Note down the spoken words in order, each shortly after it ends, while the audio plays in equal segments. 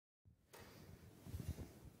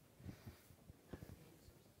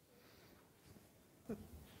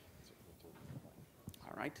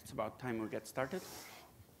right? It's about time we get started.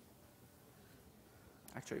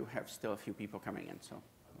 Actually, we have still a few people coming in, so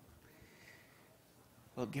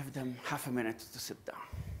we'll give them half a minute to sit down.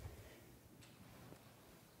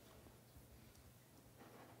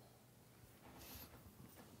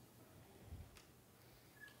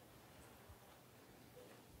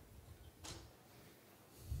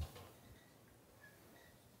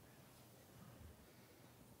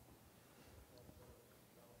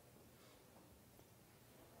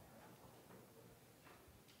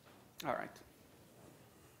 All right.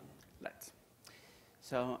 Let's.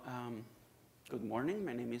 So, good morning.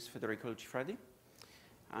 My name is Federico Lucifredi.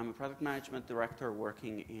 I'm a product management director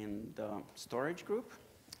working in the storage group,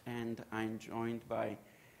 and I'm joined by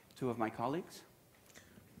two of my colleagues.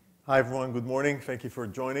 Hi, everyone. Good morning. Thank you for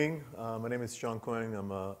joining. My name is Cohen. I'm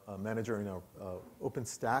a manager in our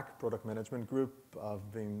OpenStack product management group.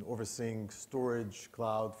 I've been overseeing space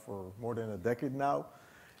cloud for more than a decade now.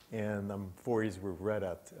 And I'm 4 years with Red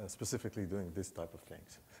Hat, specifically doing this type of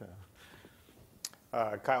things.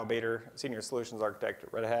 Kyle Bader, Senior Solutions Architect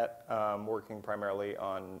at Red Hat, working primarily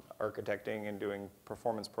on architecting and doing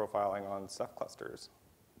performance profiling on Ceph clusters.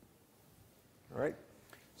 All right.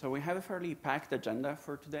 So we have a fairly packed agenda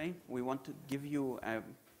for today. We want to give you a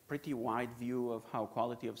pretty wide view of how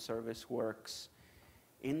quality of service works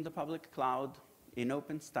in the public cloud, in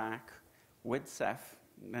OpenStack, with Ceph,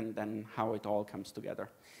 and then how it all comes together.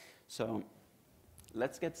 So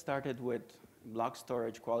let's get started with block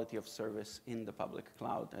storage quality of service in the public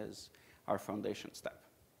cloud as our foundation step.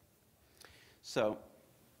 So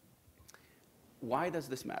why does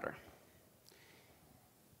this matter?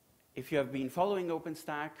 If you have been following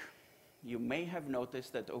OpenStack, you may have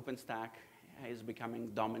noticed that OpenStack is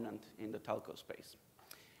becoming dominant in the telco space.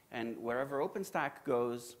 And wherever OpenStack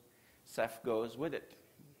goes, Ceph goes with it.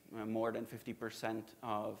 More than 50%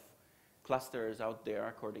 of clusters out there,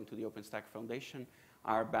 according to the OpenStack Foundation,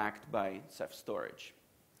 are backed by Ceph storage.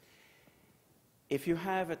 If you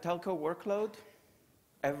have a telco workload,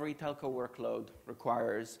 every telco workload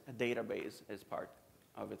requires a database as part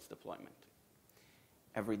of its deployment.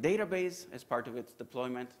 Every database as part of its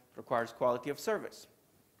deployment requires quality of service.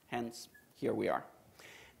 Hence, here we are.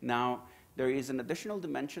 Now, there is an additional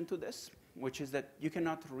dimension to this, which is that you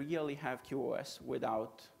cannot really have QoS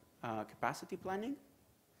without capacity planning.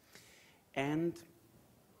 And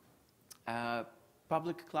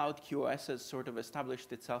public cloud QoS has sort of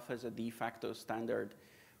established itself as a de facto standard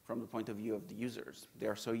from the point of view of the users. They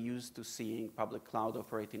are so used to seeing public cloud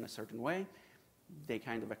operate in a certain way, they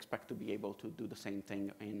kind of expect to be able to do the same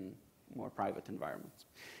thing in more private environments.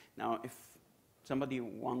 Now, if somebody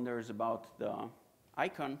wonders about the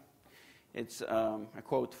icon, it's a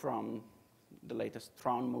quote from the latest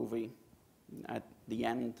Tron movie. At the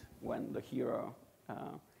end, when the hero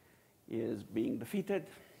is being defeated,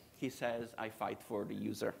 he says, "I fight for the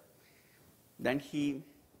user." Then he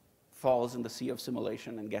falls in the sea of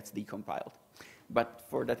simulation and gets decompiled. But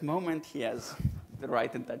for that moment, he has the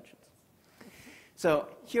right intentions.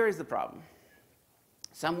 So here is the problem.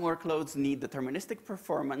 Some workloads need deterministic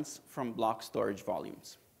performance from block storage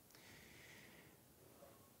volumes.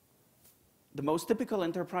 The most typical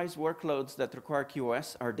enterprise workloads that require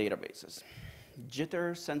QoS are databases.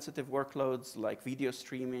 Jitter-sensitive workloads like video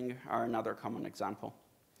streaming are another common example.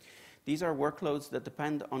 These are workloads that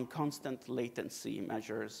depend on constant latency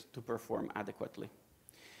measures to perform adequately.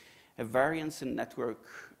 A variance in network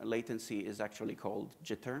latency is actually called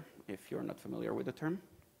jitter, if you're not familiar with the term.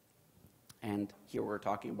 And here we're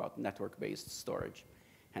talking about network-based storage,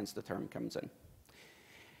 hence the term comes in.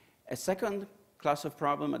 A second class of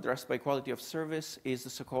problem addressed by quality of service is the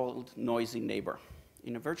so-called noisy neighbor.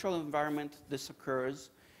 In a virtual environment, this occurs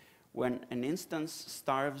when an instance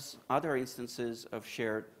starves other instances of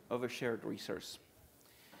a shared resource.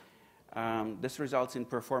 This results in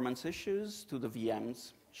performance issues to the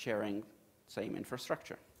VMs sharing same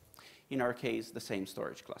infrastructure. In our case, the same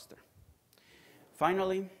storage cluster.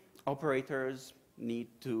 Finally, operators need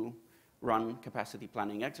to run capacity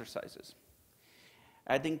planning exercises.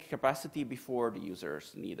 Adding capacity before the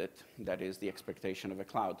users need it, that is the expectation of a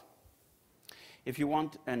cloud. If you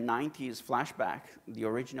want a 90s flashback, the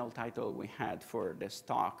original title we had for this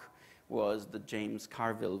talk was the James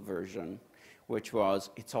Carville version, which was,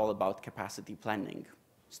 "It's all about capacity planning."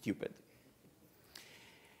 Stupid.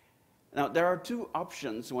 Now, there are two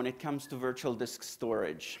options when it comes to virtual disk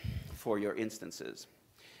storage for your instances.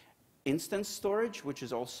 Instance storage, which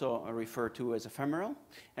is also referred to as ephemeral,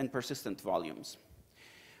 and persistent volumes.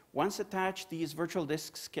 Once attached, these virtual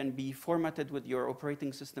disks can be formatted with your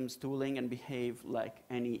operating system's tooling and behave like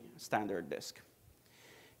any standard disk.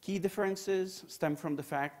 Key differences stem from the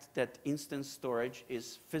fact that instance storage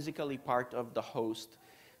is physically part of the host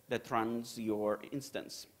that runs your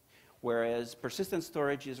instance, whereas persistent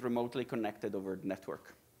storage is remotely connected over the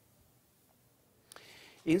network.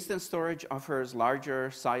 Instance storage offers larger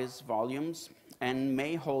size volumes and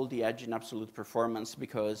may hold the edge in absolute performance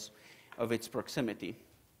because of its proximity,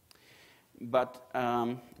 but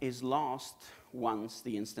is lost once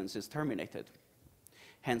the instance is terminated,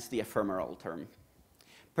 hence the ephemeral term.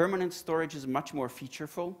 Permanent storage is much more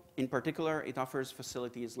featureful. In particular, it offers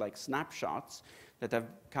facilities like snapshots that have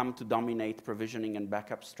come to dominate provisioning and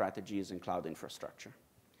backup strategies in cloud infrastructure.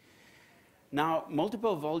 Now,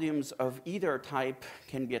 multiple volumes of either type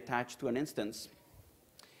can be attached to an instance,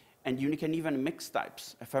 and you can even mix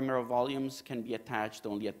types. Ephemeral volumes can be attached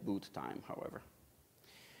only at boot time, however,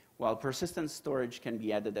 while persistent storage can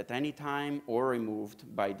be added at any time or removed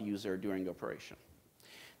by the user during operation.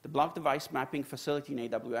 The block device mapping facility in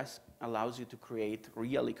AWS allows you to create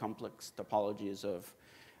really complex topologies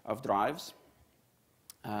of drives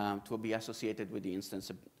to be associated with the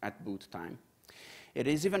instance at boot time. It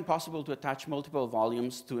is even possible to attach multiple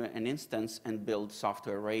volumes to an instance and build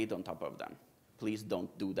software RAID on top of them. Please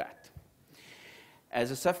don't do that. As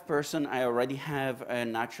a Ceph person, I already have a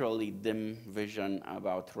naturally dim vision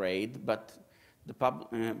about RAID, but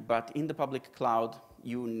in the public cloud,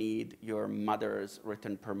 you need your mother's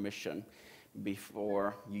written permission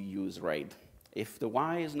before you use RAID. If the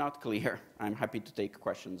why is not clear, I'm happy to take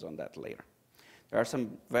questions on that later. There are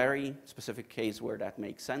some very specific cases where that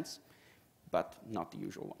makes sense, but not the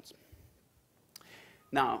usual ones.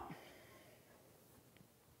 Now,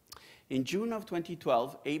 in June of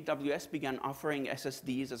 2012, AWS began offering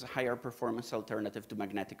SSDs as a higher performance alternative to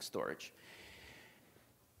magnetic storage.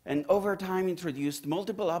 And over time introduced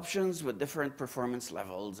multiple options with different performance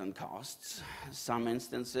levels and costs. Some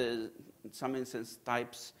instance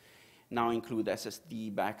types now include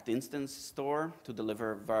SSD-backed instance store to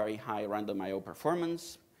deliver very high random I/O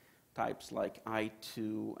performance, types like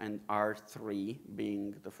I2 and R3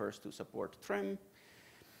 being the first to support trim.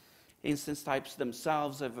 Instance types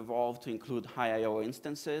themselves have evolved to include high I/O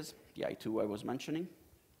instances, the I2 I was mentioning,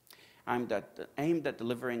 aimed at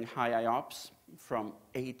delivering high IOPS from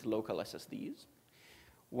 8 local SSDs,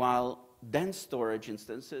 while dense storage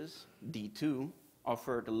instances, D2,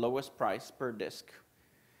 offer the lowest price per disk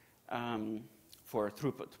for a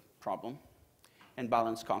throughput problem and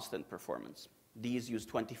balance constant performance. These use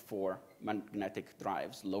 24 magnetic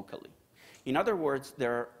drives locally. In other words,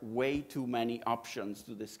 there are way too many options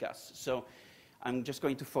to discuss. So I'm just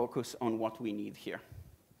going to focus on what we need here.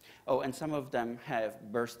 Oh, and some of them have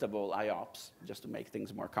burstable IOPS, just to make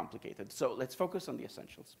things more complicated. So let's focus on the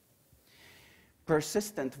essentials.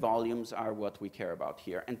 Persistent volumes are what we care about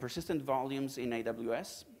here. And persistent volumes in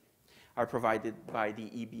AWS are provided by the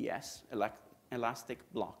EBS,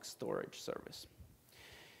 Elastic Block Storage Service.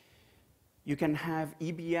 You can have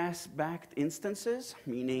EBS-backed instances,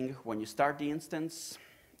 meaning when you start the instance,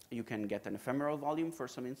 you can get an ephemeral volume for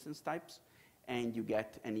some instance types, and you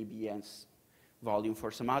get an EBS volume for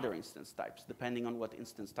some other instance types, depending on what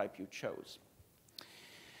instance type you chose.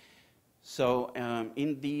 So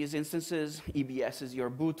in these instances, EBS is your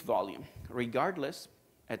boot volume. Regardless,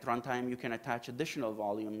 at runtime, you can attach additional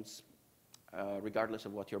volumes regardless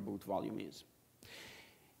of what your boot volume is.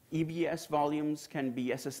 EBS volumes can be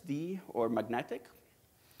SSD or magnetic,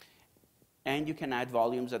 and you can add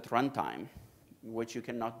volumes at runtime, which you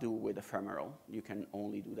cannot do with ephemeral. You can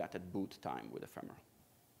only do that at boot time with ephemeral.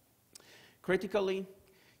 Critically,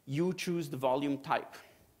 you choose the volume type.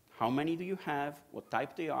 How many do you have? What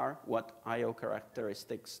type they are? What I/O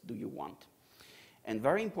characteristics do you want? And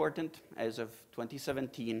very important, as of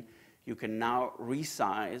 2017, you can now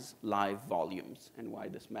resize live volumes, and why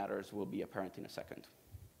this matters will be apparent in a second.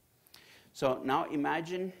 So now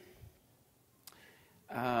imagine,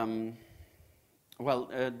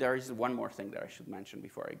 there is one more thing that I should mention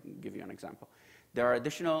before I give you an example. There are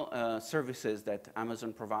additional services that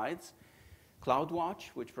Amazon provides.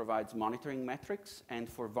 CloudWatch, which provides monitoring metrics, and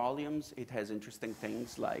for volumes, it has interesting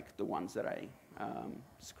things like the ones that I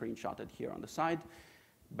screenshotted here on the side: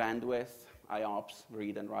 bandwidth, IOPS,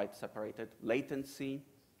 read and write separated, latency,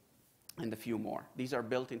 and a few more. These are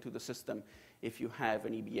built into the system if you have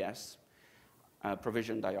an EBS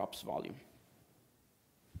provisioned IOPS volume.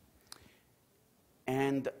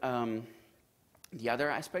 And the other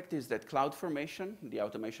aspect is that CloudFormation, the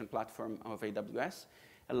automation platform of AWS,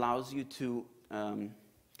 allows you to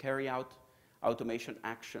carry out automation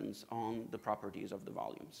actions on the properties of the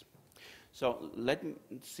volumes. So let me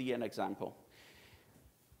see an example.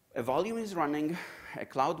 A volume is running, a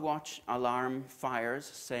CloudWatch alarm fires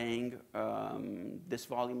saying this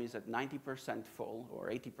volume is at 90% full or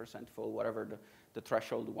 80% full, whatever the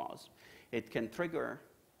threshold was. It can trigger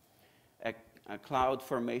a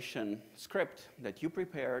CloudFormation script that you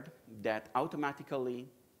prepared that automatically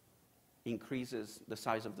increases the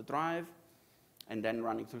size of the drive, and then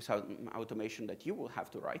running through some automation that you will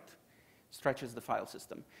have to write, stretches the file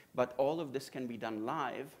system. But all of this can be done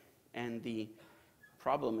live, and the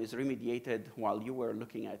problem is remediated while you were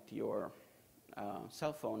looking at your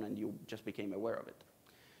cell phone and you just became aware of it.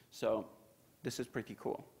 So this is pretty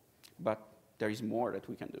cool, but there is more that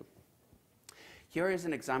we can do. Here is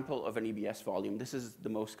an example of an EBS volume. This is the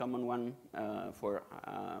most common one for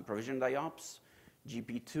provisioned IOPS,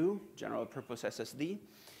 GP2, general purpose SSD.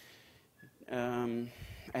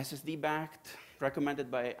 SSD-backed, recommended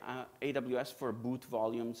by AWS for boot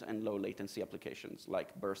volumes and low latency applications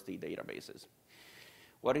like bursty databases.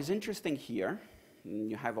 What is interesting here,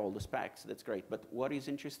 you have all the specs, that's great, but what is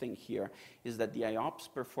interesting here is that the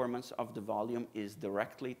IOPS performance of the volume is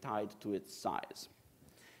directly tied to its size.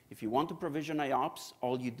 If you want to provision IOPS,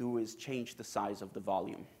 all you do is change the size of the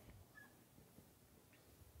volume.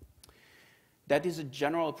 That is a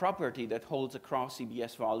general property that holds across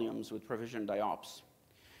EBS volumes with provisioned IOPS.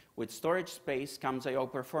 With storage space comes I/O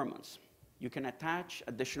performance. You can attach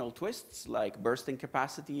additional twists like bursting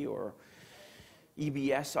capacity or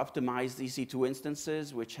EBS optimized EC2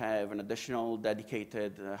 instances, which have an additional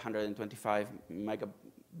dedicated 125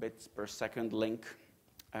 megabits per second link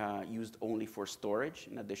used only for storage,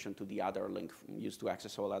 in addition to the other link used to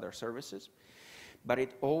access all other services. But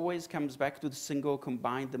it always comes back to the single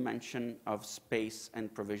combined dimension of space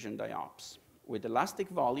and provisioned IOPS. With elastic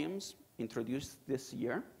volumes introduced this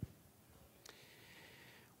year,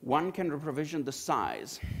 one can reprovision the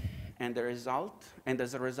size, and as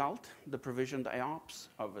a result, the provisioned IOPS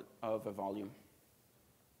of a volume.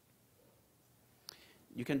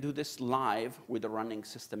 You can do this live with a running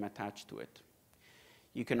system attached to it.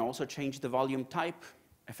 You can also change the volume type,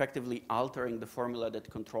 effectively altering the formula that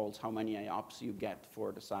controls how many IOPS you get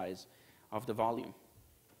for the size of the volume.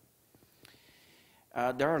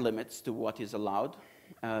 There are limits to what is allowed.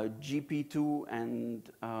 GP2 and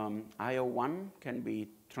IO1 can be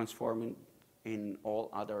transformed in all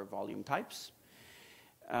other volume types,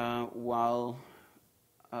 while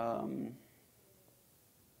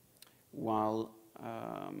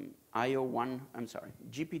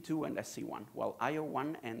GP2 and SC1, while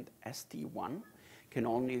IO1 and ST1 can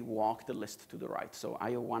only walk the list to the right. So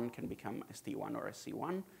IO1 can become ST1 or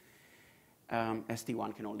SC1.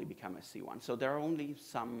 ST1 can only become SC1. So there are only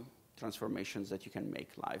some transformations that you can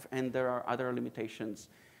make live. And there are other limitations.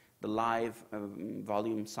 The live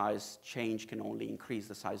volume size change can only increase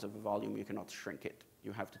the size of the volume. You cannot shrink it.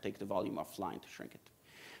 You have to take the volume offline to shrink it.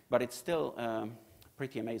 But it's still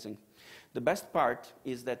pretty amazing. The best part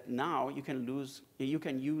is that now you can use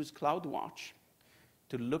CloudWatch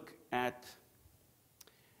to look at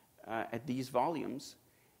these volumes,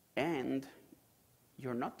 and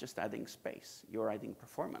you're not just adding space, you're adding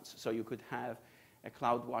performance. So you could have a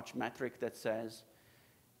CloudWatch metric that says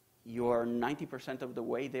you're 90% of the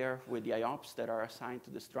way there with the IOPS that are assigned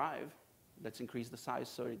to this drive. Let's increase the size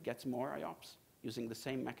so it gets more IOPS using the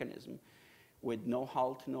same mechanism with no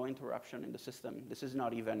halt, no interruption in the system. This is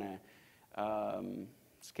not even a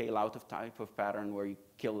scale out of type of pattern where you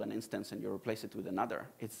kill an instance and you replace it with another.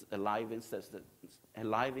 It's a live instance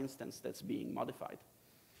that's being modified.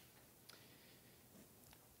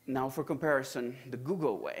 Now for comparison, the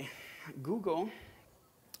Google way. Google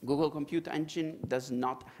Compute Engine does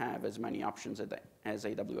not have as many options as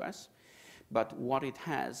AWS, but what it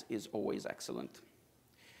has is always excellent.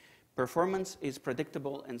 Performance is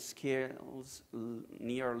predictable and scales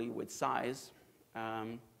nearly with size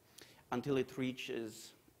until it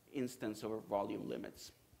reaches instance or volume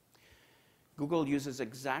limits. Google uses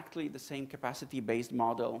exactly the same capacity-based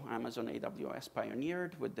model Amazon AWS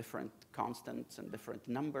pioneered with different constants and different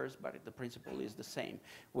numbers, but the principle is the same.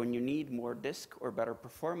 When you need more disk or better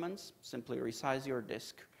performance, simply resize your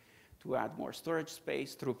disk to add more storage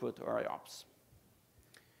space, throughput, or IOPS.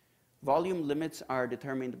 Volume limits are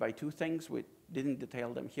determined by two things. We didn't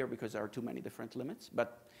detail them here because there are too many different limits,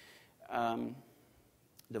 but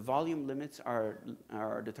the volume limits are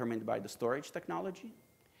determined by the storage technology.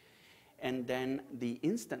 And then the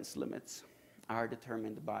instance limits are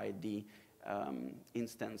determined by the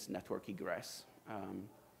instance network egress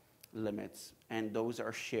limits, and those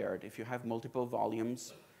are shared. If you have multiple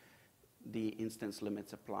volumes, the instance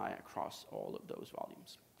limits apply across all of those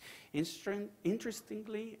volumes.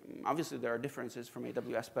 Interestingly, obviously there are differences from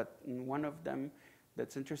AWS, but one of them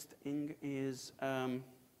that's interesting is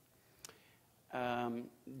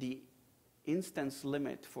the instance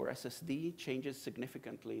limit for SSD changes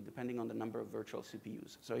significantly depending on the number of virtual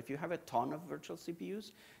CPUs. So if you have a ton of virtual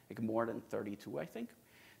CPUs, like more than 32, I think,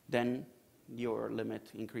 then your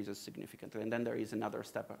limit increases significantly. And then there is another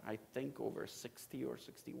step, I think, over 60 or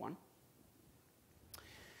 61.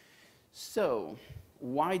 So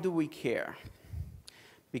why do we care?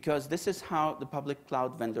 Because this is how the public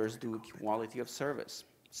cloud vendors do quality of service.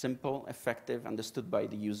 Simple, effective, understood by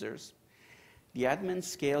the users. The admin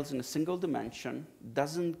scales in a single dimension,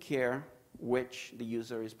 doesn't care which the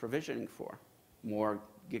user is provisioning for. More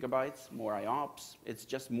gigabytes, more IOPS, it's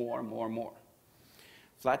just more, more, more.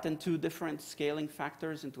 Flatten two different scaling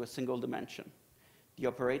factors into a single dimension. The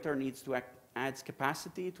operator needs to add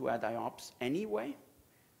capacity to add IOPS anyway,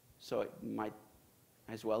 so it might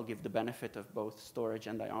as well give the benefit of both storage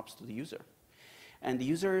and IOPS to the user. And the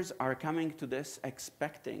users are coming to this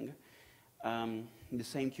expecting the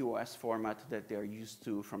same QoS format that they're used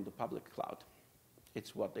to from the public cloud.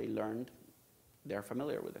 It's what they learned. They're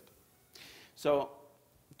familiar with it. So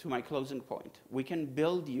to my closing point, we can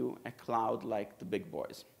build you a cloud like the big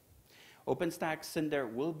boys. OpenStack Cinder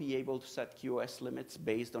will be able to set QoS limits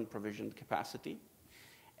based on provisioned capacity.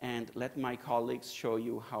 And let my colleagues show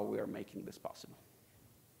you how we are making this possible.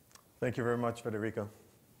 Thank you very much, Federico.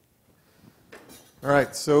 All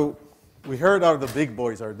right, so we heard how the big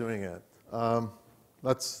boys are doing it.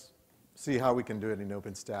 Let's see how we can do it in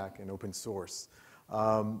OpenStack and open source.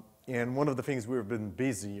 And one of the things we've been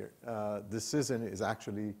busy this season is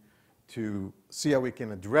actually to see how we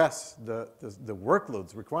can address the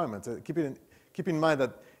workloads requirements. Keep in mind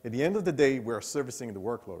that at the end of the day, we're servicing the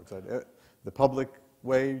workloads. The public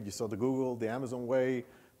way, you saw the Google, the Amazon way,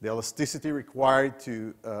 the elasticity required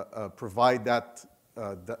to provide that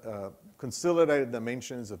consolidated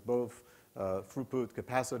dimensions of both throughput,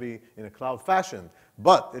 capacity in a cloud fashion.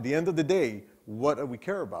 But at the end of the day, what we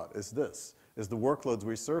care about is this, is the workloads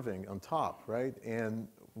we're serving on top, right? And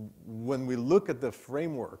when we look at the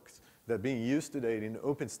frameworks that are being used today in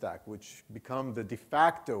OpenStack, which become the de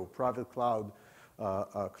facto private cloud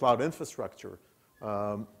cloud infrastructure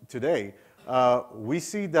today, we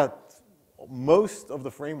see that most of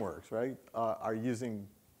the frameworks, right, are using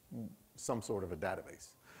some sort of a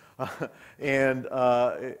database. And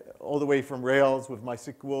all the way from Rails with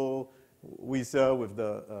MySQL, WISA with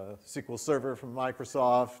the SQL Server from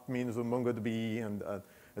Microsoft, Means with MongoDB, and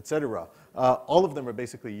et cetera. All of them are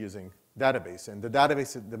basically using database. And the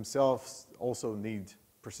database themselves also need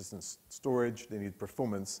persistent storage, they need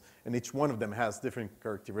performance, and each one of them has different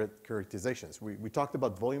characterizations. We talked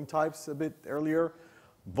about volume types a bit earlier.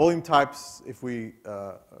 Volume types, if we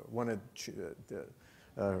want to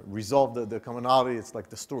resolve the commonality, it's like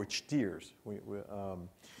the storage tiers.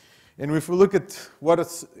 And if we look at what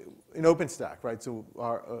is in OpenStack, right? So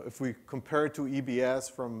if we compare it to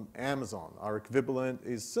EBS from Amazon, our equivalent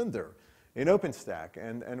is Cinder in OpenStack.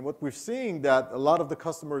 And what we're seeing that a lot of the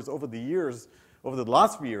customers over the years, over the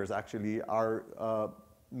last few years actually, are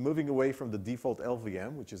moving away from the default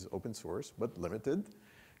LVM, which is open source but limited,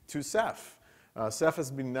 to Ceph. Ceph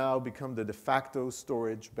has now become the de facto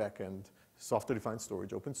storage backend, software-defined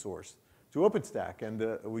storage, open source, to OpenStack.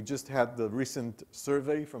 And we just had the recent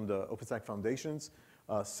survey from the OpenStack Foundations.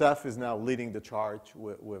 Ceph is now leading the charge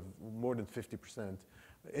with more than 50%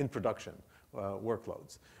 in production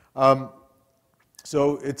workloads.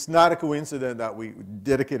 So it's not a coincidence that we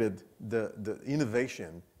dedicated the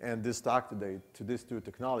innovation and this talk today to these two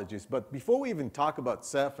technologies. But before we even talk about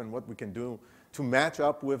Ceph and what we can do to match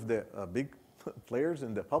up with the big players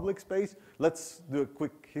in the public space, let's do a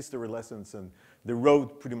quick history lessons and the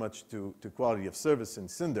road pretty much to quality of service in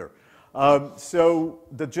Cinder. So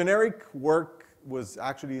the generic work was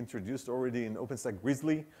actually introduced already in OpenStack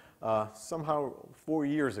Grizzly somehow 4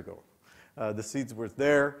 years ago. The seeds were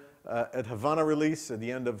there. At Havana release at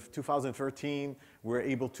the end of 2013, we were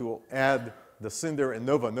able to add the Cinder and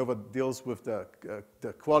Nova. Nova deals with the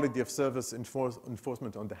quality of service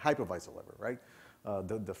enforcement on the hypervisor level, right?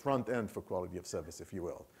 The front end for quality of service, if you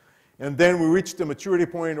will. And then we reached the maturity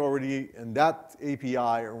point already in that API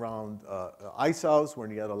around iSauce,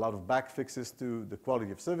 where you had a lot of back fixes to the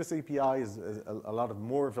quality of service API, is a lot of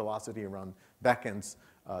more velocity around backends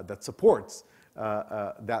that supports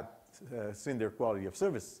that Cinder quality of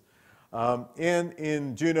service. And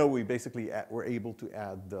in Juno, we basically were able to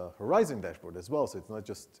add the Horizon dashboard as well, so it's not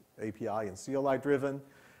just API and CLI driven.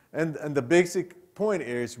 And the basic point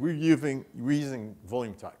is we're using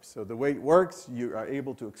volume types. So the way it works, you are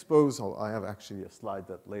able to expose, I have actually a slide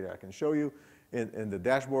that later I can show you, in the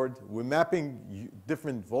dashboard. We're mapping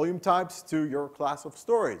different volume types to your class of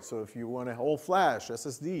storage. So if you want a whole flash,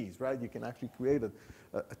 SSDs, right, you can actually create a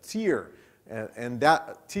tier And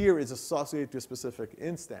that tier is associated to a specific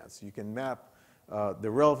instance. You can map the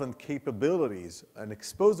relevant capabilities and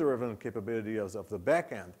expose the relevant capabilities of the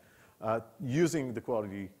backend using the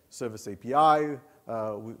quality service API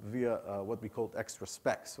via what we call extra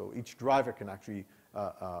specs. So each driver can actually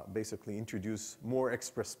basically introduce more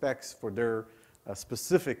extra specs for their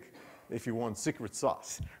specific, if you want, secret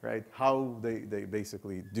sauce, right? How they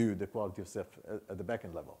basically do the quality of Ceph at the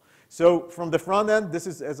backend level. So from the front end, this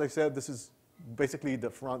is, as I said, this is basically the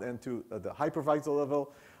front end to the hypervisor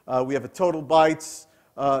level. We have a total bytes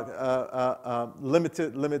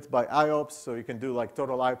limit by IOPS, so you can do like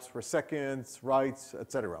total IOPS per second, writes,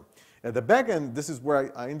 etc. At the back end, this is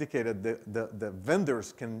where I indicated the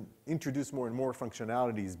vendors can introduce more and more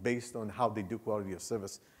functionalities based on how they do quality of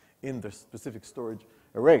service in the specific storage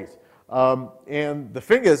arrays. And the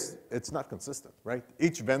thing is, it's not consistent, right?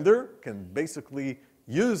 Each vendor can basically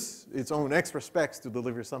use its own extra specs to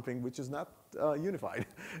deliver something which is not unified,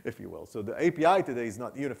 if you will. So the API today is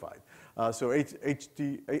not unified. So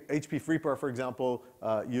HP FreePAR, for example,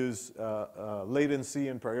 use latency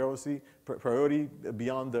and priority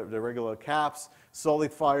beyond the regular caps.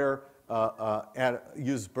 SolidFire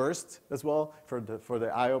use burst as well for the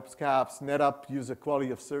IOPS caps. NetApp use a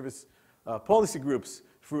quality of service policy groups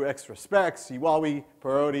through extra specs. Huawei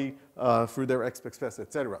priority through their extra specs,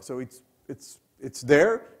 etc. So it's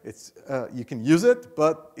there, you can use it,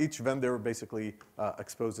 but each vendor basically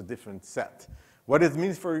exposes a different set. What it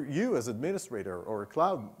means for you as administrator or a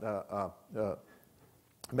cloud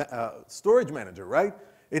storage manager, right?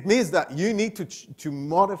 It means that you need to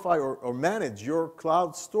modify or manage your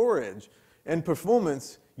cloud storage and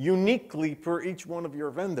performance uniquely per each one of your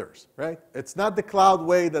vendors, right? It's not the cloud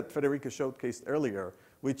way that Federico showcased earlier,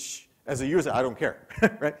 which as a user, I don't care,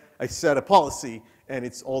 right? I set a policy, and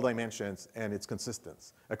it's all dimensions, and it's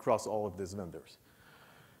consistent across all of these vendors.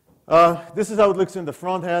 This is how it looks in the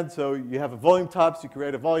front end. So you have a volume type, so you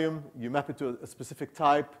create a volume, you map it to a specific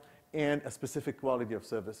type, and a specific quality of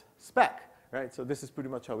service spec, right? So this is pretty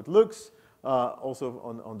much how it looks. Also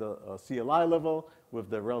on the CLI level, with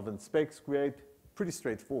the relevant specs create, pretty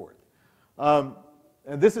straightforward. And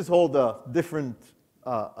this is all the different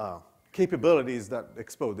capabilities that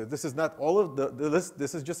exploded. This is not all of the list.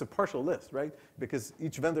 This is just a partial list, right? Because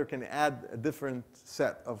each vendor can add a different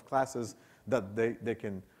set of classes that they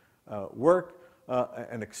can work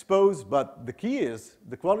and expose. But the key is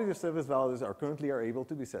the quality of service values are currently able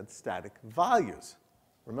to be set static values.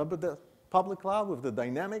 Remember the public cloud with the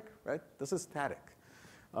dynamic, right? This is static.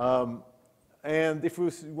 And if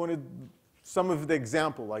we wanted some of the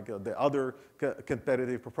example, like the other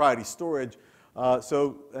competitive proprietary storage,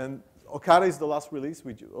 and Okada is the last release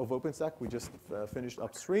of OpenStack. We just finished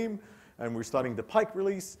upstream, and we're starting the Pike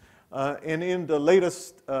release. And in the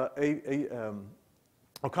latest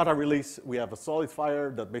Okada release, we have a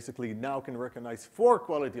SolidFire that basically now can recognize 4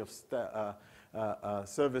 quality of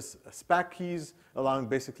service spec keys, allowing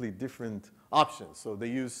basically different options. So they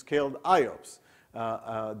use scaled IOPS.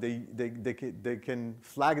 They can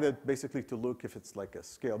flag that basically to look if it's like a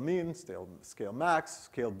scale mean, scale max,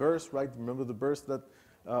 scale burst, right? Remember the burst that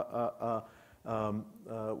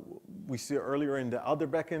we see earlier in the other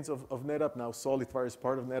backends of NetApp. Now SolidFire is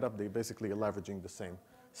part of NetApp. They basically are leveraging the same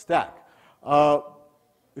stack.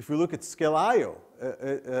 If we look at scale IO,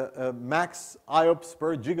 max IOPS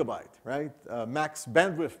per gigabyte, right? Max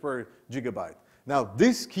bandwidth per gigabyte. Now,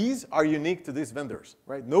 these keys are unique to these vendors,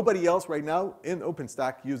 right? Nobody else right now in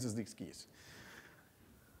OpenStack uses these keys.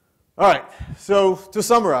 All right, so to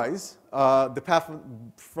summarize, the path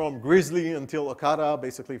from Grizzly until Okada,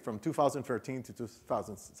 basically from 2013 to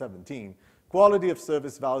 2017, quality of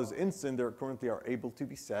service values in Cinder currently are able to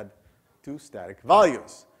be set to static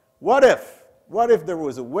values. What if there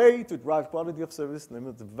was a way to drive quality of service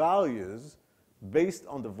limit values based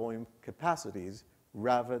on the volume capacities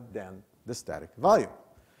rather than the static value?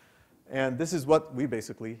 And this is what we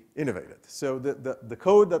basically innovated. So the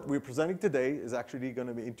code that we're presenting today is actually going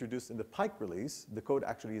to be introduced in the Pike release. The code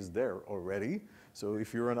actually is there already. So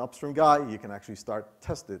if you're an upstream guy, you can actually start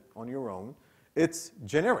test it on your own. It's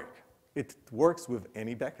generic. It works with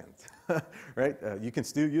any backend, right? You can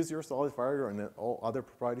still use your SolidFire and all other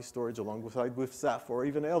proprietary storage alongside with Ceph or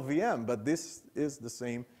even LVM, but this is the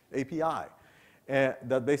same API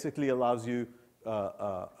that basically allows you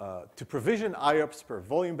to provision IOPS per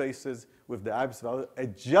volume basis with the IOPS value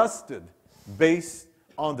adjusted based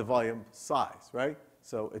on the volume size, right?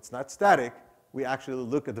 So it's not static. We actually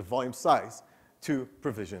look at the volume size to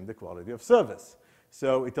provision the quality of service.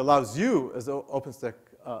 So it allows you as an OpenStack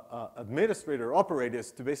administrator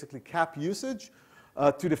operators to basically cap usage,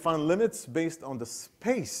 to define limits based on the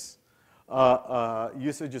space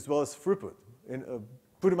usage as well as throughput.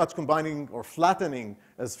 Pretty much combining or flattening,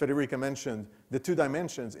 as Federico mentioned, the two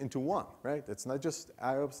dimensions into one, right? It's not just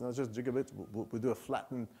IOPS, not just gigabits. We do a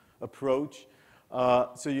flattened approach.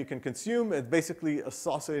 So you can consume it basically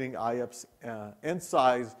associating IOPS and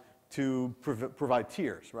size to provide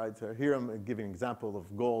tiers, right? So here I'm giving an example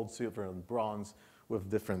of gold, silver, and bronze with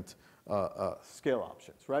different scale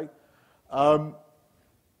options, right?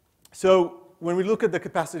 So when we look at the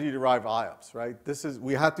capacity-derived IOPS, right,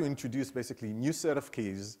 we had to introduce basically a new set of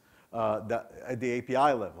keys at the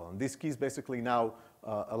API level. And these keys basically now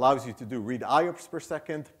allows you to do read IOPS per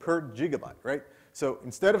second per gigabyte, right? So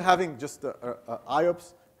instead of having just a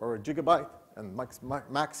IOPS or a gigabyte and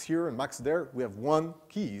max here and max there, we have one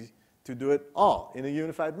key to do it all in a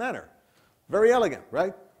unified manner. Very elegant,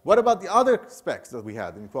 right? What about the other specs that we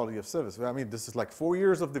had in quality of service? I mean, this is like 4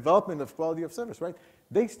 years of development of quality of service, right?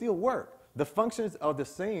 They still work. The functions are the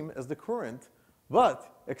same as the current,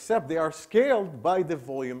 but except they are scaled by the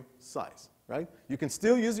volume size, right? You can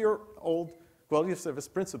still use your old quality of service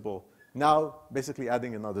principle, now basically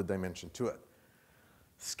adding another dimension to it.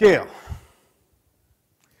 Scale.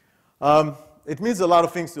 It means a lot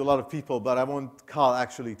of things to a lot of people, but I want Carl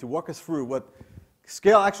actually to walk us through what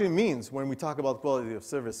scale actually means when we talk about quality of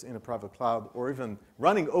service in a private cloud or even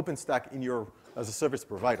running OpenStack in as a service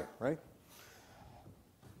provider, right?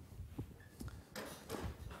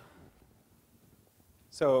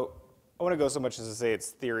 So I want to go so much as to say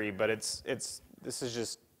it's theory, but this is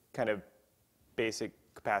just kind of basic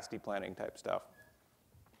capacity planning type stuff.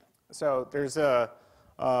 So there's a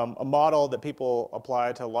model that people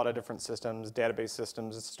apply to a lot of different systems, database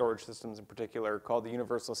systems, storage systems in particular, called the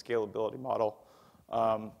Universal Scalability Model.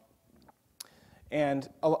 And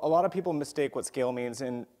a lot of people mistake what scale means.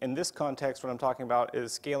 In this context, what I'm talking about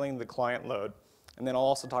is scaling the client load. And then I'll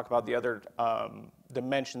also talk about the other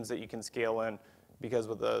dimensions that you can scale in, because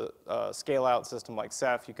with a scale-out system like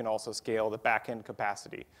Ceph, you can also scale the back-end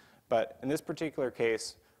capacity. But in this particular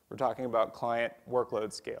case, we're talking about client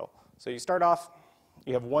workload scale. So you start off,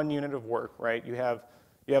 you have one unit of work, right? You have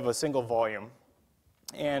a single volume.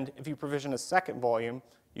 And if you provision a second volume,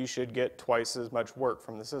 you should get twice as much work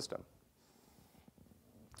from the system.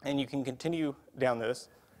 And you can continue down this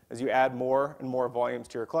as you add more and more volumes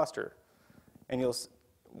to your cluster. And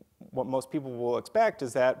what most people will expect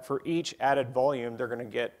is that for each added volume, they're going to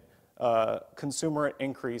get a commensurate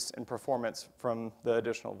increase in performance from the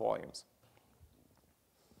additional volumes.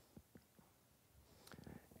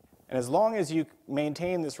 And as long as you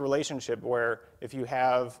maintain this relationship where if you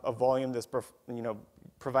have a volume that's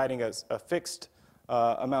providing a fixed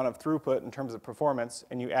amount of throughput in terms of performance,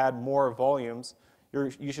 and you add more volumes,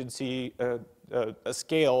 you should see a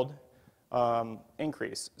scaled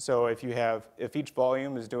increase. So if each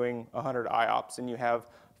volume is doing 100 IOPS and you have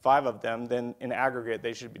 5 of them, then in aggregate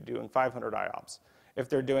they should be doing 500 IOPS. If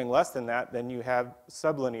they're doing less than that, then you have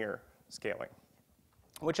sublinear scaling,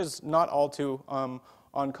 which is not all too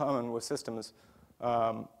uncommon with systems.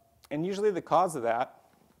 And usually the cause of that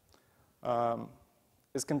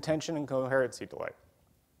is contention and coherency delay.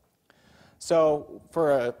 So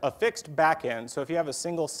for a fixed backend, so if you have a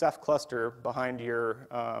single Ceph cluster behind your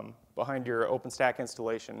OpenStack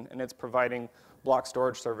installation, and it's providing block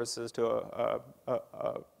storage services to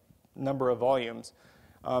a number of volumes,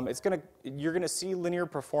 you're going to see linear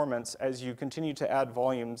performance as you continue to add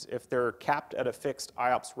volumes if they're capped at a fixed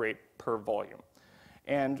IOPS rate per volume.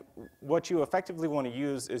 And what you effectively want to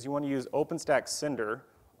use is you want to use OpenStack Cinder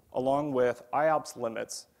along with IOPS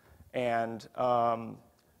limits and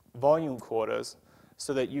volume quotas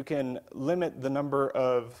so that you can limit the number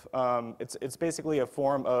of, it's basically a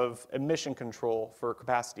form of emission control for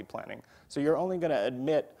capacity planning. So you're only going to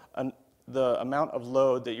admit the amount of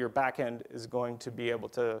load that your backend is going to be able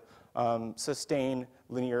to sustain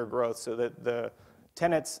linear growth so that the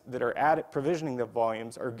tenants that are provisioning the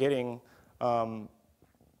volumes are getting, are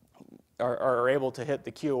able to hit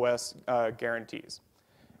the QoS guarantees.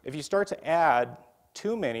 If you start to add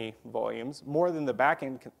too many volumes, more than the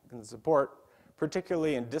backend can support,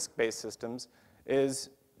 particularly in disk-based systems, is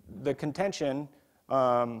the contention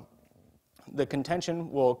will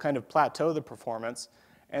kind of plateau the performance,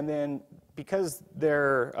 and then because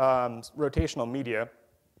they're rotational media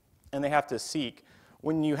and they have to seek,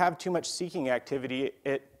 when you have too much seeking activity,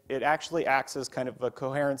 it actually acts as kind of a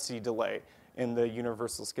coherency delay in the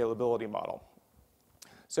universal scalability model.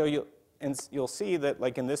 So you'll see that,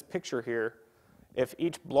 like in this picture here, if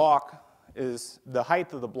each block is the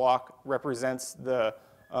height of the block represents the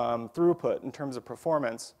throughput in terms of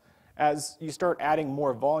performance, as you start adding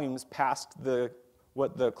more volumes past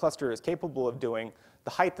what the cluster is capable of doing,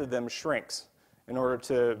 the height of them shrinks in order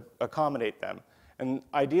to accommodate them. And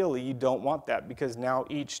ideally, you don't want that because now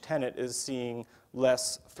each tenant is seeing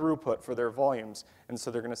less throughput for their volumes. And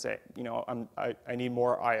so they're going to say, you know, I need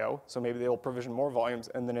more I/O, so maybe they'll provision more volumes,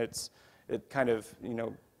 and then it kind of, you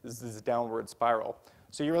know, is this downward spiral.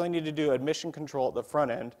 So you really need to do admission control at the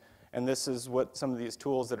front end, and this is what some of these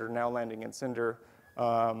tools that are now landing in Cinder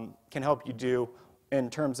can help you do in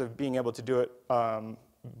terms of being able to do it,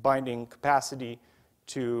 binding capacity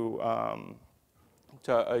to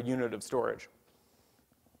a unit of storage.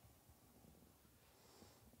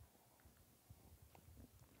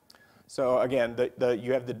 So again,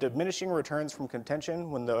 you have the diminishing returns from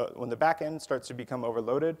contention when the back end starts to become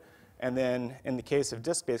overloaded, and then in the case of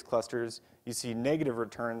disk-based clusters, you see negative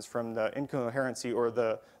returns from the incoherency or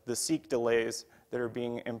the seek delays that are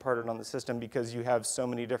being imparted on the system because you have so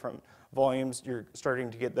many different volumes. You're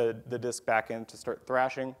starting to get the disk backend to start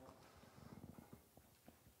thrashing.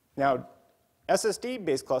 Now,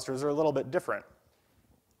 SSD-based clusters are a little bit different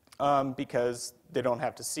because they don't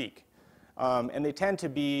have to seek. And they tend to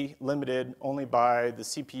be limited only by the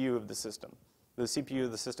CPU of the system. The CPU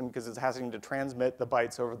of the system, because it's having to transmit the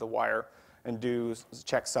bytes over the wire and do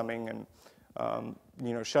checksumming and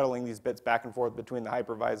you know, shuttling these bits back and forth between the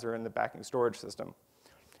hypervisor and the backing storage system.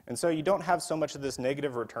 And so you don't have so much of this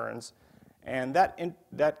negative returns, and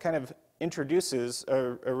that kind of introduces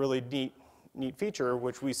a really neat feature,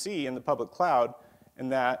 which we see in the public cloud, in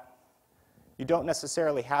that you don't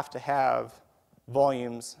necessarily have to have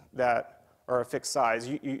volumes that are a fixed size.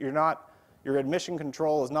 Your admission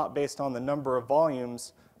control is not based on the number of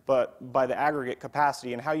volumes, but by the aggregate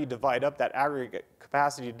capacity, and how you divide up that aggregate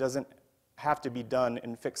capacity doesn't have to be done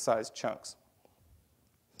in fixed size chunks.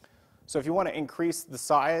 So if you want to increase the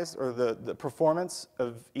size or the performance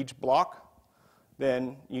of each block,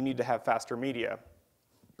 then you need to have faster media.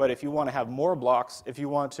 But if you want to have more blocks, if you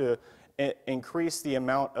want to increase the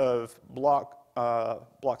amount of block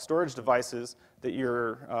storage devices that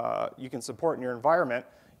you can support in your environment,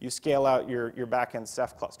 you scale out your backend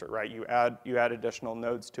Ceph cluster, right? You add additional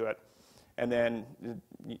nodes to it, and then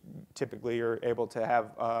typically you're able to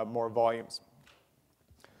have more volumes.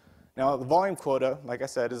 Now, the volume quota, like I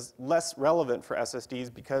said, is less relevant for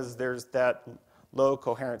SSDs because there's that low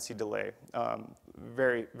coherency delay,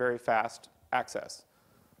 very, very fast access.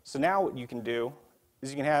 So now what you can do is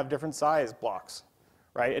you can have different size blocks,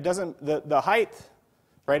 right? It doesn't, the height,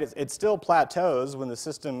 right, it still plateaus when the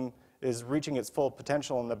system is reaching its full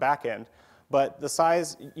potential in the back end, but the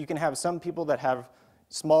size, you can have some people that have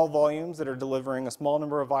small volumes that are delivering a small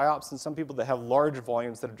number of IOPS, and some people that have large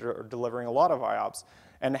volumes that are delivering a lot of IOPS.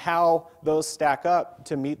 And how those stack up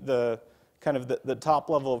to meet the kind of the top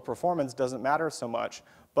level of performance doesn't matter so much,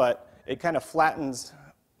 but it kind of flattens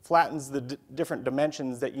the different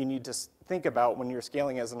dimensions that you need to think about when you're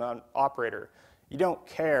scaling as an operator. You don't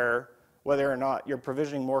care whether or not you're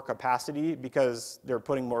provisioning more capacity because they're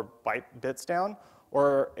putting more bits down,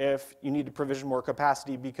 or if you need to provision more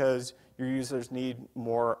capacity because your users need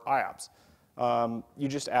more IOPS. You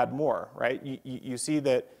just add more, right? You see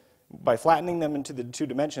that by flattening them into the two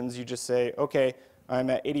dimensions, you just say, okay, I'm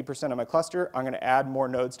at 80% of my cluster, I'm going to add more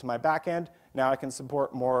nodes to my backend. Now I can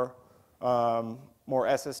support more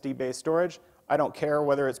SSD-based storage. I don't care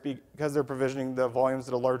whether it's because they're provisioning the volumes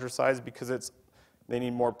at a larger size because they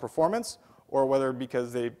need more performance, or whether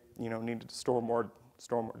because they need to store more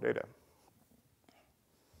data.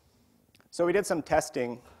 So we did some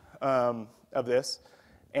testing of this,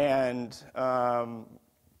 and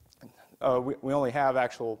we only have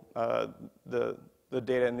the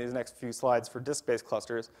data in these next few slides for disk-based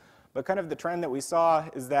clusters. But kind of the trend that we saw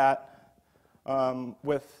is that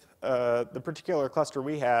with the particular cluster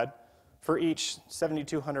we had, for each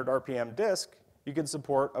 7,200 RPM disk, you could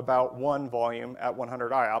support about one volume at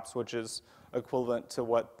 100 IOPS, which is equivalent to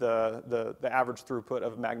what the average throughput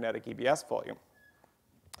of magnetic EBS volume.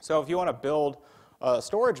 So if you want to build a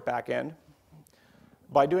storage backend,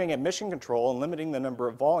 by doing admission control and limiting the number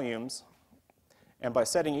of volumes, and by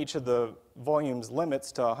setting each of the volumes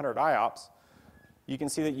limits to 100 IOPS, you can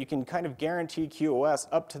see that you can kind of guarantee QoS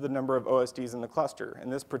up to the number of OSDs in the cluster.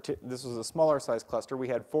 And this was a smaller size cluster. We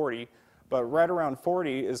had 40. But right around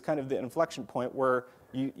 40 is kind of the inflection point where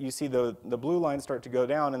you see the blue line start to go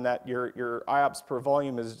down, and that your IOPS per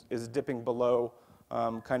volume is dipping below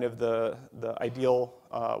kind of the ideal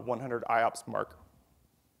 100 IOPS mark.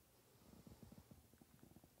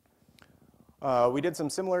 We did some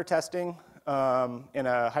similar testing in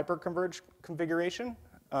a hyperconverged configuration,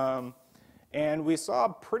 and we saw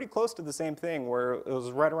pretty close to the same thing, where it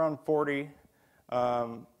was right around 40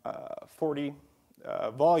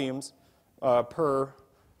 volumes per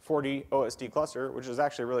 40 OSD cluster, which is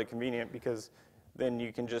actually really convenient because then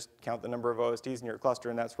you can just count the number of OSDs in your cluster,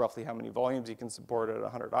 and that's roughly how many volumes you can support at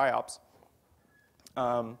 100 IOPS.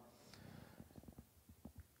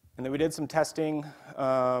 And then we did some testing.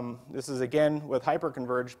 This is again with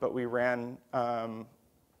hyperconverged, but we ran,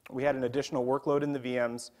 we had an additional workload in the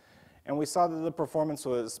VMs, and we saw that the performance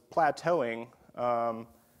was plateauing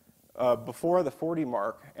before the 40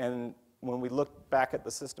 mark. And when we looked back at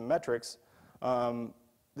the system metrics,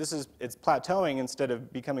 it's plateauing instead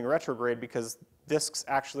of becoming retrograde because disks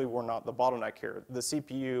actually were not the bottleneck here. The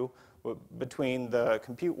CPU between the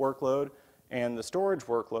compute workload and the storage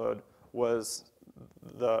workload was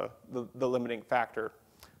the limiting factor.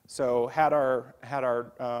 So had our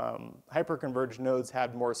hyperconverged nodes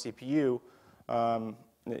had more CPU,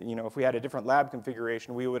 if we had a different lab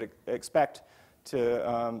configuration, we would expect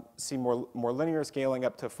to see more linear scaling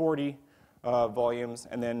up to 40 volumes,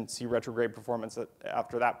 and then see retrograde performance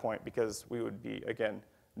after that point, because we would be, again,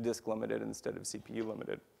 disk limited instead of CPU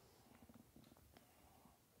limited.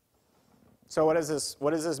 So what does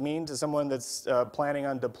this mean to someone that's planning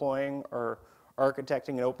on deploying or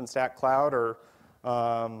architecting an OpenStack cloud, or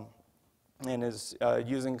and is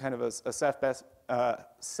using kind of a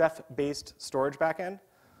Ceph-based storage backend?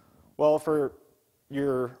 Well, for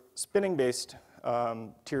your spinning-based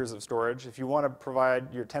tiers of storage, if you want to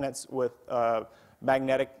provide your tenants with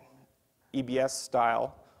magnetic EBS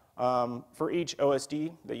style, for each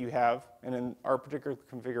OSD that you have, and in our particular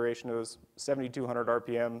configuration, it was 7,200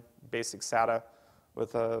 RPM basic SATA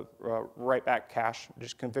with a write-back cache,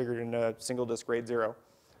 just configured in a single disk RAID 0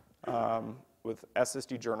 with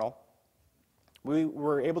SSD journal. We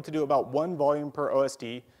were able to do about 1 volume per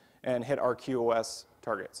OSD and hit our QoS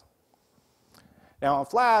targets. Now on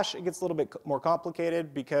Flash, it gets a little bit more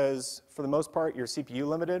complicated because for the most part, you're CPU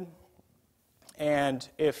limited. And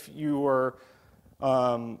if you were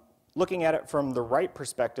looking at it from the write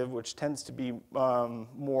perspective, which tends to be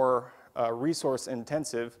more resource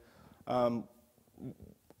intensive,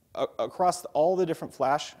 across all the different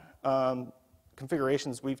Flash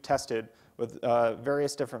configurations we've tested with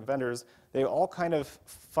various different vendors, they all kind of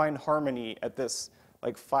find harmony at this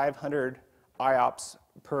like 500 IOPS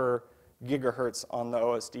per gigahertz on the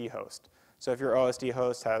OSD host. So if your OSD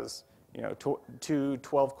host has two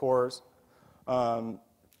 12 cores,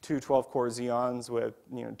 two 12-core Xeons with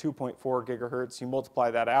 2.4 gigahertz, you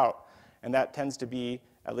multiply that out, and that tends to be,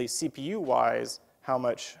 at least CPU-wise, how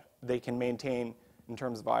much they can maintain in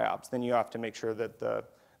terms of IOPS. Then you have to make sure that the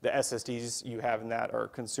SSDs you have in that are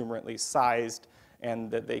consumerantly sized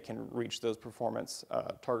and that they can reach those performance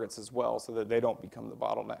targets as well, so that they don't become the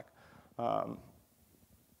bottleneck.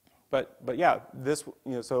 But yeah,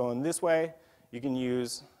 so in this way, you can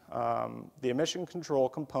use the emission control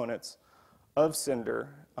components of Cinder.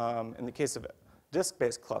 In the case of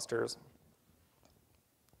disk-based clusters,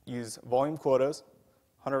 use volume quotas,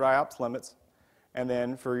 100 IOPS limits, and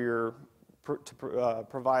then for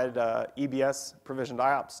provide EBS provisioned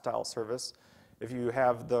IOPS style service, if you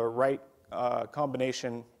have the right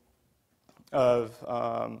combination of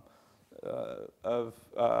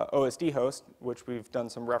OSD host, which we've done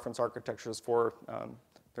some reference architectures for,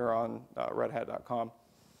 they're on redhat.com.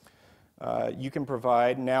 You can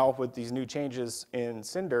provide now with these new changes in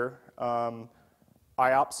Cinder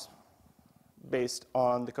IOPS based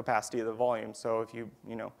on the capacity of the volume. So if you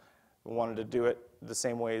wanted to do it the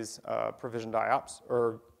same ways provisioned IOPS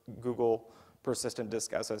or Google persistent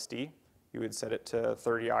disk SSD, you would set it to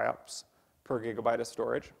 30 IOPS per gigabyte of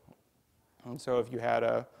storage. And so if you had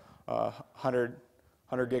a 100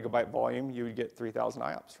 gigabyte volume, you would get 3,000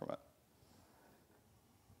 IOPS from it.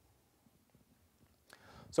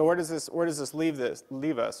 So where does this leave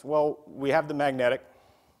us? Well, we have the magnetic,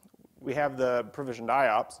 we have the provisioned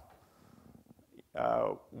IOPS.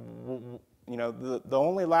 The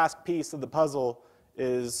only last piece of the puzzle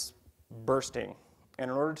is bursting. And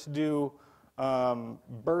in order to do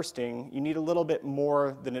bursting, you need a little bit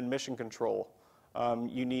more than admission control.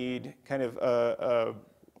 You need kind of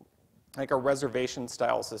like a reservation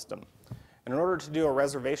style system. And in order to do a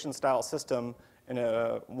reservation style system,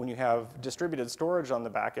 when you have distributed storage on the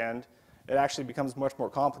back end, it actually becomes much more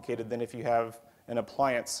complicated than if you have an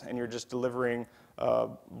appliance and you're just delivering a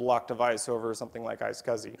block device over something like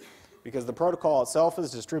iSCSI. Because the protocol itself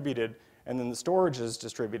is distributed, and then the storage is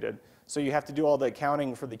distributed. So you have to do all the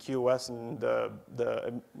accounting for the QoS and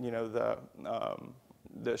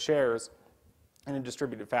the shares in a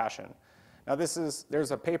distributed fashion. Now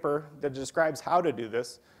there's a paper that describes how to do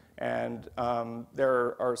this, and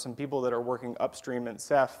there are some people that are working upstream in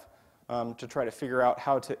Ceph to try to figure out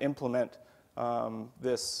how to implement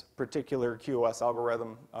this particular QoS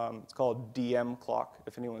algorithm. It's called DM clock,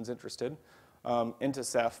 if anyone's interested. into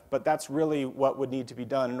Ceph, but that's really what would need to be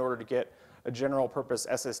done in order to get a general purpose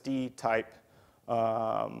SSD type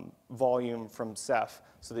volume from Ceph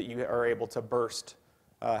so that you are able to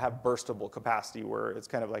have burstable capacity, where it's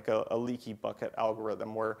kind of like a leaky bucket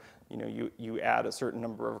algorithm where you add a certain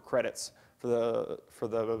number of credits for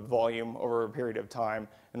the volume over a period of time,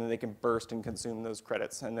 and then they can burst and consume those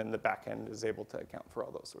credits, and then the back end is able to account for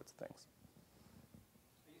all those sorts of things.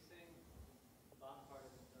 Are you saying the bottom part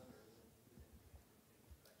isn't done,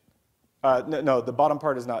 or is it? No, the bottom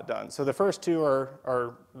part is not done. So the first two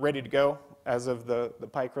are ready to go as of the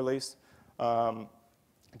Pike release.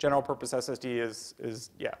 General purpose SSD is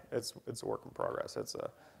it's a work in progress. It's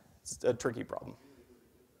a tricky problem.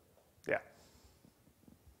 Yeah.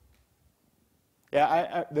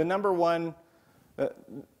 Yeah, the number one,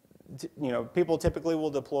 people typically will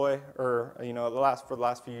deploy, or for the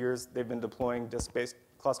last few years they've been deploying disk-based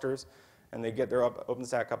clusters, and they get their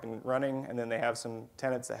OpenStack up and running, and then they have some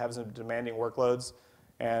tenants that have some demanding workloads,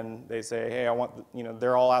 and they say, hey, I want,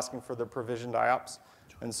 they're all asking for the provisioned IOPS,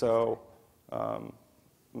 and so,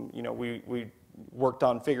 we worked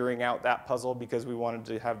on figuring out that puzzle because we wanted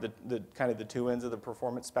to have the kind of the two ends of the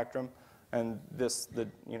performance spectrum, and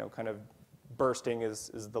kind of bursting is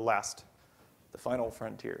the final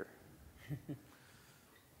frontier.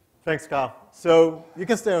 Thanks, Kyle. So you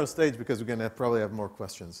can stay on stage because we're going to probably have more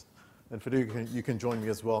questions. And Federico, you can join me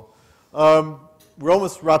as well. We're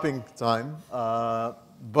almost wrapping time,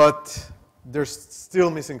 but there's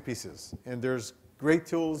still missing pieces. And there's great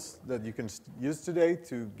tools that you can use today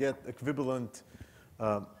to get equivalent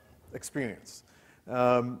experience.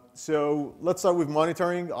 So let's start with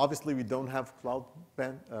monitoring. Obviously, we don't have Cloud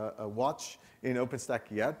Watch in OpenStack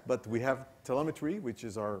yet, but we have telemetry, which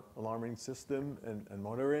is our alarming system and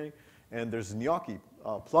monitoring. And there's Gnocchi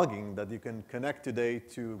plugin that you can connect today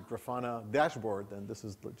to Grafana dashboard, and this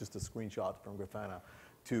is just a screenshot from Grafana,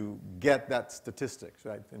 to get that statistics,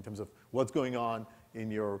 right, in terms of what's going on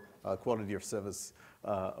in your quality of service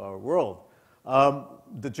world.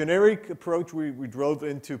 The generic approach we drove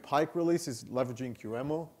into Pike release is leveraging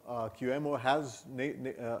QEMU. QEMU has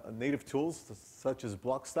native tools such as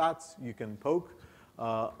block stats you can poke.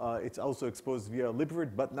 It's also exposed via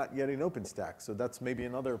libvirt, but not yet in OpenStack. So that's maybe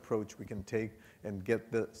another approach we can take and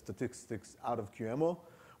get the statistics out of QEMU.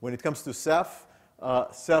 When it comes to Ceph,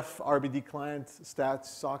 Ceph RBD client stats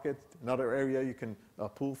socket, another area you can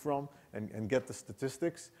pull from and get the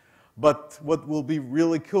statistics. But what will be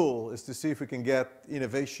really cool is to see if we can get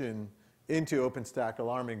innovation into OpenStack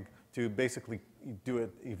alarming to basically do it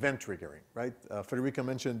event triggering, right? Federico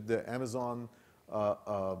mentioned the Amazon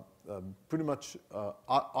pretty much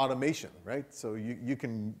automation, right? So you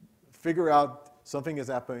can figure out something is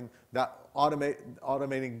happening, that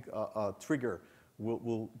automating trigger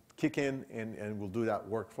will kick in and will do that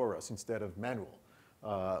work for us instead of manual,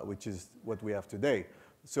 which is what we have today.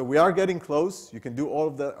 So we are getting close. You can do all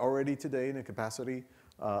of that already today in a capacity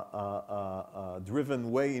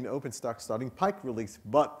driven way in OpenStack starting Pike release,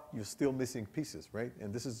 but you're still missing pieces, right?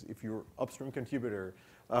 And this is, if you're upstream contributor,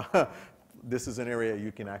 this is an area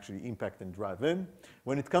you can actually impact and drive in.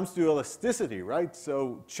 When it comes to elasticity, right?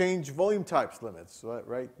 So change volume types limits,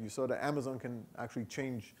 right? You saw that Amazon can actually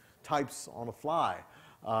change types on the fly.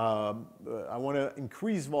 I want to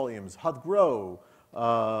increase volumes, hot grow,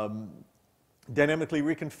 dynamically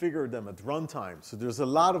reconfigure them at runtime. So there's a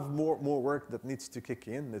lot of more work that needs to kick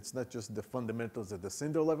in. It's not just the fundamentals at the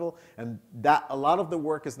Cinder level, and that a lot of the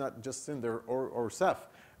work is not just Cinder or Ceph.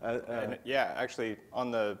 Yeah, actually,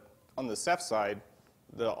 on the Ceph side,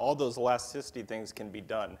 all those elasticity things can be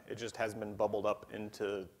done. It just hasn't been bubbled up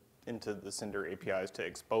into the Cinder APIs to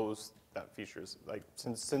expose that features. Like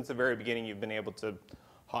since the very beginning, you've been able to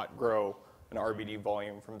hot grow an RBD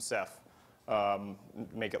volume from Ceph.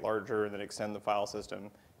 Make it larger and then extend the file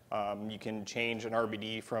system. You can change an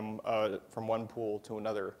RBD from one pool to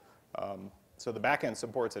another. So the backend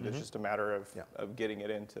supports it. It's just a matter of getting it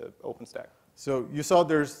into OpenStack. So you saw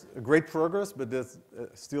there's great progress, but there's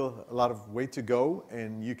still a lot of way to go,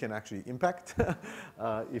 and you can actually impact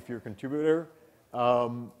if you're a contributor.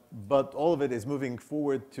 But all of it is moving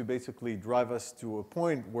forward to basically drive us to a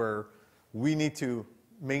point where we need to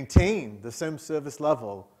maintain the same service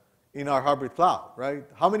level in our hybrid cloud, right?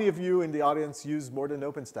 How many of you in the audience use more than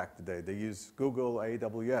OpenStack today? They use Google,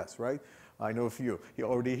 AWS, right? I know a few. You're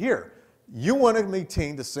already here. You want to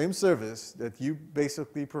maintain the same service that you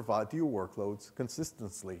basically provide to your workloads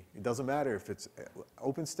consistently. It doesn't matter if it's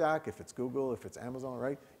OpenStack, if it's Google, if it's Amazon,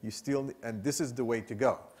 right? You still, and this is the way to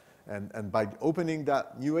go. And by opening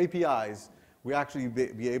that new APIs, we actually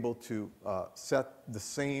be able to set the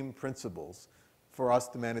same principles for us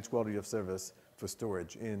to manage quality of service for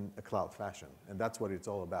storage in a cloud fashion. And that's what it's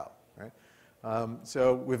all about, right?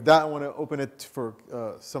 So with that, I want to open it for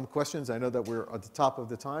some questions. I know that we're at the top of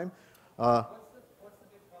the time. What's the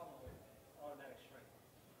big problem with automatic shrink?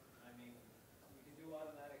 I mean, we can do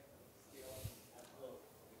automatic scaling at float.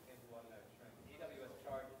 We can't do automatic shrink. AWS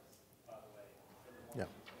charges, by the way, for the Yeah.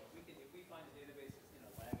 so if we find a database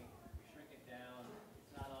that's lagging, we shrink it down.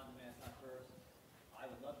 It's not on demand, it's not first. I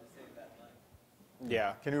would love to save that money.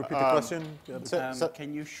 Yeah. Can you repeat the question?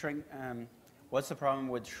 Can you shrink? What's the problem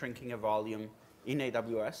with shrinking a volume in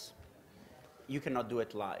AWS? You cannot do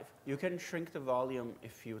it live. You can shrink the volume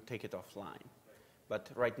if you take it offline, but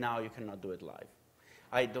right now you cannot do it live.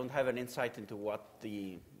 I don't have an insight into what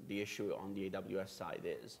the issue on the AWS side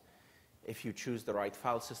is. If you choose the right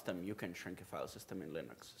file system, you can shrink a file system in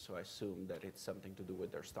Linux. So I assume that it's something to do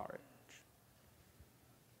with their storage.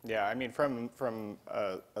 Yeah, I mean, from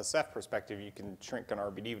a Ceph perspective, you can shrink an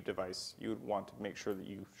RBD device. You would want to make sure that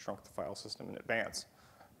you shrunk the file system in advance,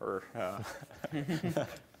 or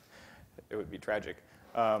it would be tragic.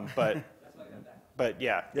 But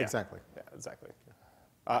yeah, Exactly. Yeah, exactly.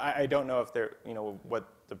 I don't know if they're,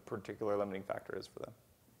 what the particular limiting factor is for them.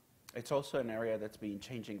 It's also an area that's been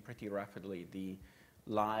changing pretty rapidly. The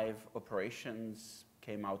live operations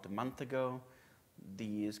came out a month ago.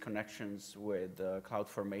 These connections with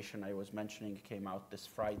CloudFormation I was mentioning came out this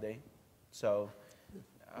Friday. So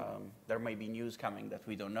there may be news coming that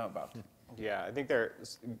we don't know about. Yeah, I think they're,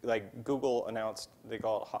 like Google announced, they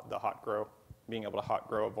call it the hot grow, being able to hot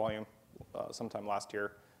grow a volume sometime last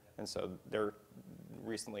year. And so they're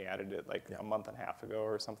recently added it like a month and a half ago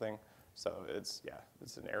or something. So it's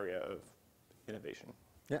an area of innovation.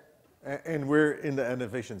 Yeah, and we're in the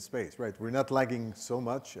innovation space, right? We're not lagging so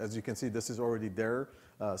much. As you can see, this is already there.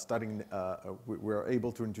 We're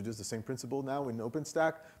able to introduce the same principle now in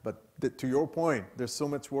OpenStack. But to your point, there's so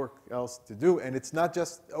much work else to do. And it's not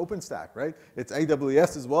just OpenStack, right? It's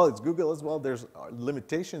AWS as well. It's Google as well. There's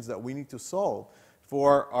limitations that we need to solve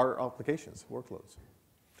for our applications, workloads.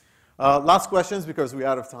 Last questions because we're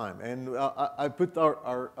out of time. And I put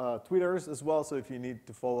our Twitters as well, so if you need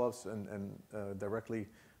to follow us and directly,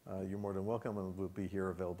 you're more than welcome, and we'll be here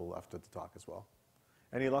available after the talk as well.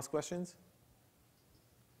 Any last questions?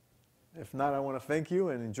 If not, I want to thank you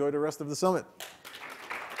and enjoy the rest of the summit.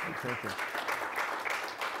 Thank you.